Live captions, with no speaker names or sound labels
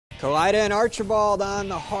Kalida and Archbold on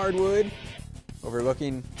the hardwood,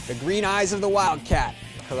 overlooking the green eyes of the Wildcat.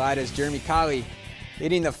 Kalida's Jeremy Colley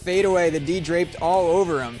hitting the fadeaway, the D draped all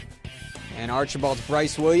over him. And Archbold's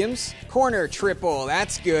Bryce Williams, corner triple,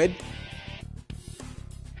 that's good.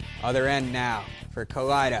 Other end now for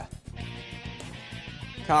Kalida.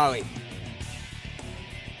 Colley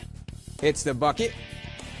hits the bucket,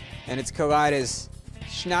 and it's Kalida's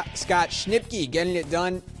Scott Schnipke getting it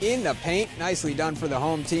done in the paint. Nicely done for the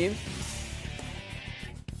home team.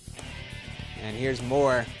 And here's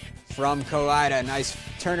more from Kalida. Nice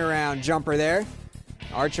turnaround jumper there.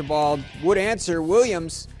 Archbold would answer.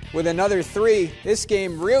 Williams with another three. This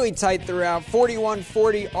game really tight throughout.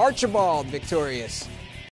 41-40, Archbold victorious.